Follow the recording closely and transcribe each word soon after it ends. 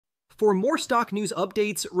For more stock news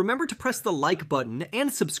updates, remember to press the like button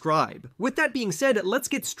and subscribe. With that being said, let's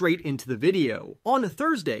get straight into the video. On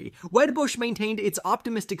Thursday, Wedbush maintained its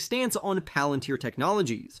optimistic stance on Palantir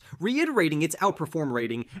Technologies, reiterating its outperform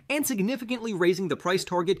rating and significantly raising the price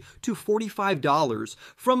target to $45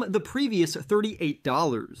 from the previous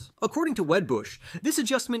 $38. According to Wedbush, this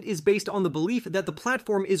adjustment is based on the belief that the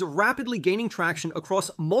platform is rapidly gaining traction across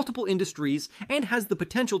multiple industries and has the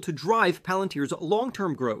potential to drive Palantir's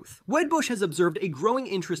long-term growth. Wedbush has observed a growing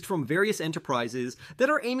interest from various enterprises that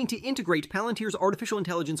are aiming to integrate Palantir's artificial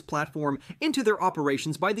intelligence platform into their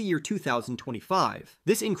operations by the year 2025.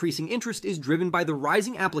 This increasing interest is driven by the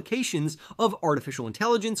rising applications of artificial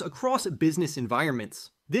intelligence across business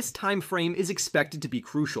environments. This time frame is expected to be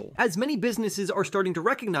crucial, as many businesses are starting to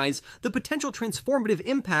recognize the potential transformative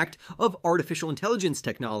impact of artificial intelligence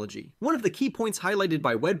technology. One of the key points highlighted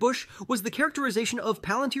by Wedbush was the characterization of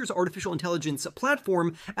Palantir's artificial intelligence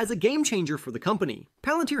platform as a game changer for the company.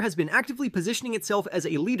 Palantir has been actively positioning itself as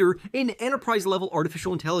a leader in enterprise-level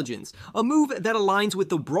artificial intelligence, a move that aligns with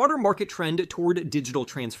the broader market trend toward digital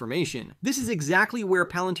transformation. This is exactly where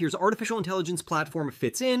Palantir's artificial intelligence platform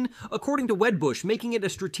fits in, according to Wedbush, making it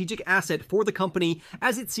a strategic asset for the company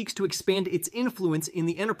as it seeks to expand its influence in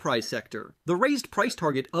the enterprise sector. The raised price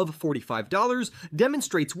target of $45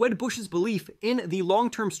 demonstrates Wedbush's belief in the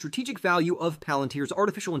long-term strategic value of Palantir's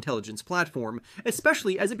artificial intelligence platform,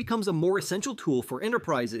 especially as it becomes a more essential tool for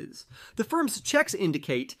enterprises. The firm's checks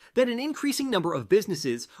indicate that an increasing number of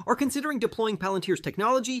businesses are considering deploying Palantir's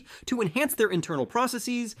technology to enhance their internal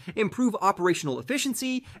processes, improve operational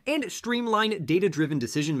efficiency, and streamline data-driven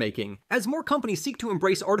decision-making. As more companies seek to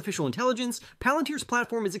embrace artificial intelligence, Palantir's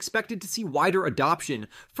platform is expected to see wider adoption,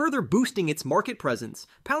 further boosting its market presence.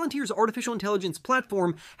 Palantir's artificial intelligence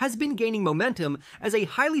platform has been gaining momentum as a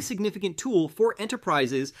highly significant tool for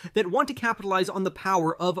enterprises that want to capitalize on the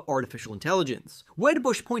power of artificial intelligence.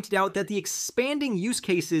 Wedbush pointed out that the expanding use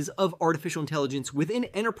cases of artificial intelligence within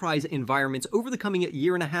enterprise environments over the coming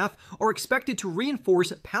year and a half are expected to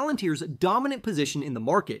reinforce Palantir's dominant position in the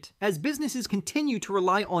market. As businesses continue to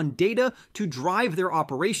rely on data to drive their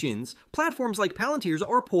operations, platforms like Palantir's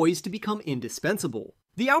are poised to become indispensable.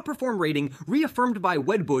 The outperform rating, reaffirmed by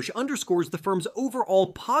Wedbush, underscores the firm's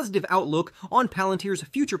overall positive outlook on Palantir's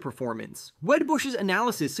future performance. Wedbush's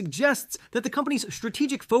analysis suggests that the company's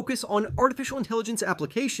strategic focus on artificial intelligence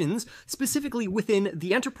applications, specifically within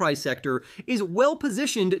the enterprise sector, is well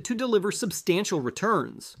positioned to deliver substantial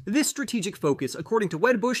returns. This strategic focus, according to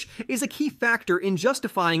Wedbush, is a key factor in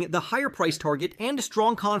justifying the higher price target and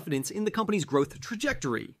strong confidence in the company's growth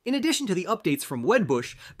trajectory. In addition to the updates from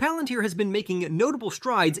Wedbush, Palantir has been making notable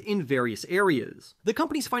strides in various areas. The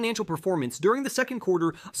company's financial performance during the second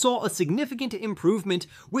quarter saw a significant improvement,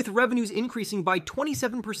 with revenues increasing by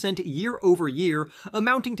 27% year over year,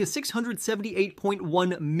 amounting to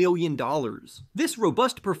 $678.1 million. This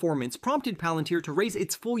robust performance prompted Palantir to raise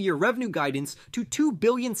its full-year revenue guidance to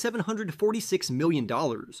 $2,746 million,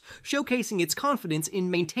 showcasing its confidence in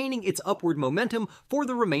maintaining its upward momentum for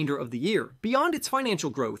the remainder of the year. Beyond its financial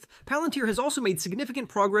growth, Palantir has also made significant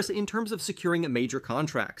progress in terms of securing major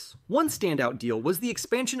contracts. One standout deal was the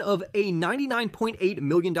expansion of a $99.8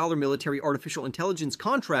 million military artificial intelligence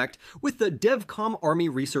contract with the DevCom Army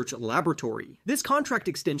Research Laboratory. This contract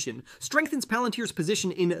extension strengthens Palantir's position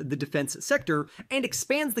in the defense sector and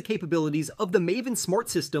expands the capabilities of the Maven Smart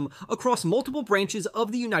System across multiple branches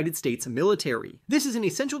of the United States military. This is an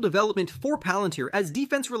essential development for Palantir as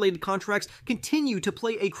defense-related contracts continue to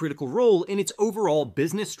play a critical role in its overall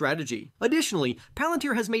business strategy. Additionally,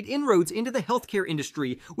 Palantir has made inroads into the healthcare industry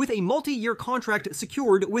with a multi-year contract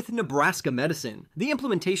secured with Nebraska Medicine. The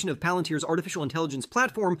implementation of Palantir's artificial intelligence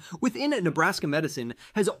platform within Nebraska Medicine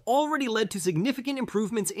has already led to significant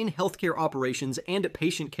improvements in healthcare operations and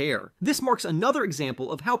patient care. This marks another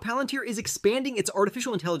example of how Palantir is expanding its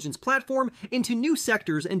artificial intelligence platform into new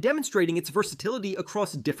sectors and demonstrating its versatility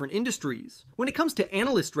across different industries. When it comes to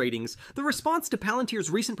analyst ratings, the response to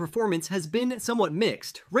Palantir's recent performance has been somewhat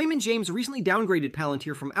mixed. Raymond James recently downgraded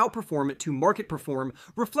Palantir from outperform to market perform,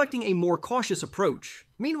 reflecting a more cautious approach.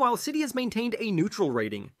 Meanwhile, Citi has maintained a neutral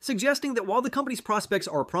rating, suggesting that while the company's prospects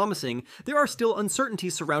are promising, there are still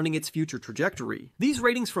uncertainties surrounding its future trajectory. These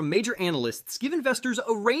ratings from major analysts give investors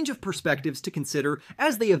a range of perspectives to consider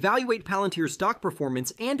as they evaluate Palantir's stock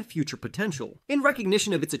performance and future potential. In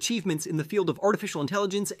recognition of its achievements in the field of artificial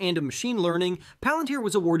intelligence and machine learning, Palantir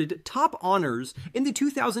was awarded top honors in the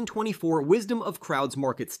 2024 Wisdom of Crowds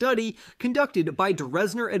market study conducted by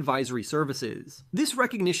Dresner Advisory Services. This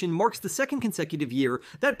recognition marks the second consecutive year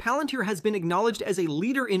that Palantir has been acknowledged as a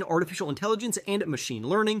leader in artificial intelligence and machine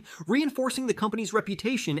learning, reinforcing the company's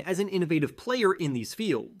reputation as an innovative player in these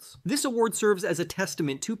fields. This award serves as a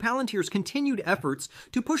testament to Palantir's continued efforts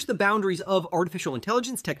to push the boundaries of artificial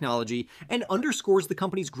intelligence technology and underscores the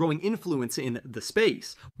company's growing influence in the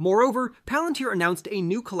space. Moreover, Palantir announced a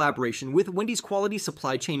new collaboration with Wendy's Quality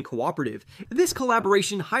Supply Chain Cooperative. This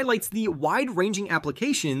collaboration highlights the wide-ranging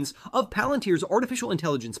applications of Palantir's artificial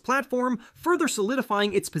intelligence platform, further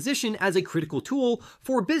solidifying its position as a critical tool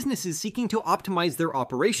for businesses seeking to optimize their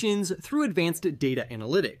operations through advanced data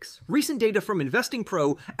analytics. Recent data from Investing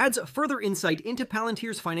Pro adds further insight into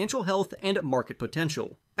Palantir's financial health and market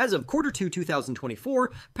potential. As of Q2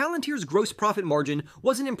 2024, Palantir's gross profit margin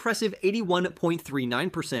was an impressive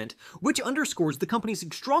 81.39%, which underscores the company's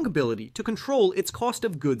strong ability to control its cost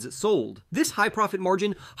of goods sold. This high profit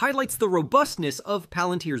margin highlights the robustness of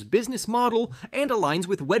Palantir's business model and aligns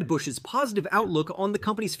with Wedbush's positive outlook on the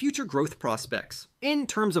company's future growth prospects. In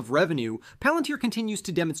terms of revenue, Palantir continues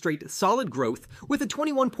to demonstrate solid growth, with a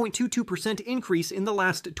 21.22% increase in the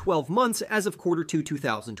last 12 months as of Q2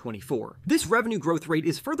 2024. This revenue growth rate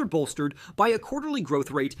is further bolstered by a quarterly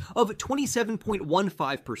growth rate of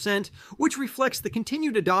 27.15%, which reflects the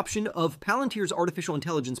continued adoption of Palantir's artificial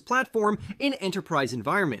intelligence platform in enterprise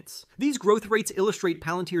environments. These growth rates illustrate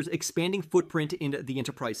Palantir's expanding footprint in the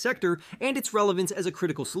enterprise sector and its relevance as a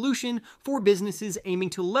critical solution for businesses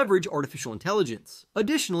aiming to leverage artificial intelligence.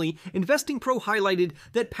 Additionally, Investing Pro highlighted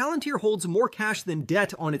that Palantir holds more cash than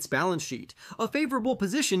debt on its balance sheet, a favorable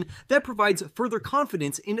position that provides further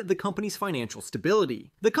confidence in the company's financial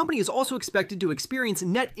stability. The company is also expected to experience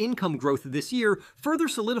net income growth this year, further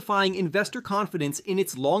solidifying investor confidence in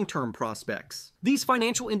its long-term prospects. These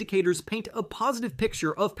financial indicators paint a positive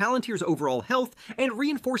picture of Palantir's overall health and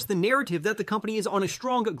reinforce the narrative that the company is on a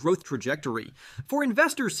strong growth trajectory. For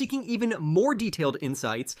investors seeking even more detailed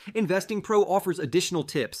insights, Investing Pro offers additional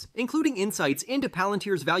tips, including insights into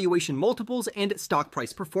Palantir's valuation multiples and stock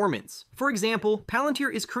price performance. For example,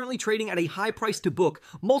 Palantir is currently trading at a high price-to-book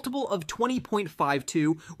multiple of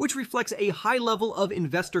 20.52, which reflects a high level of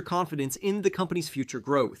investor confidence in the company's future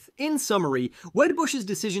growth. In summary, Wedbush's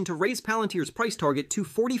decision to raise Palantir's price target to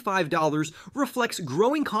 $45 reflects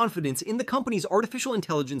growing confidence in the company's artificial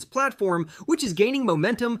intelligence platform, which is gaining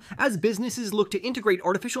momentum as businesses look to integrate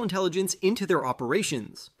artificial intelligence into their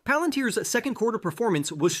operations. Palantir's second quarter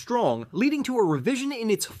performance was strong, leading to a revision in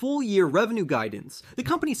its full-year revenue guidance. The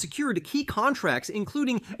company secured key contracts,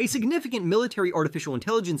 including a significant military artificial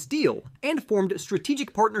intelligence deal, and formed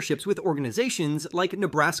strategic partnerships with organizations like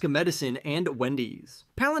Nebraska Medicine and Wendy's.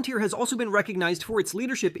 Palantir has also been recognized for its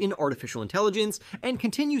leadership in artificial intelligence and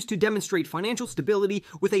continues to demonstrate financial stability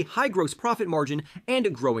with a high gross profit margin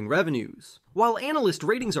and growing revenues. While analyst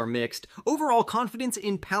ratings are mixed, overall confidence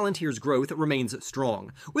in Palantir's growth remains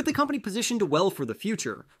strong, with the company positioned well for the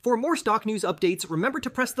future. For more stock news updates, remember to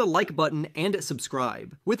press the like button and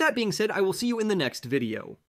subscribe. With that being said, I will see you in the next video.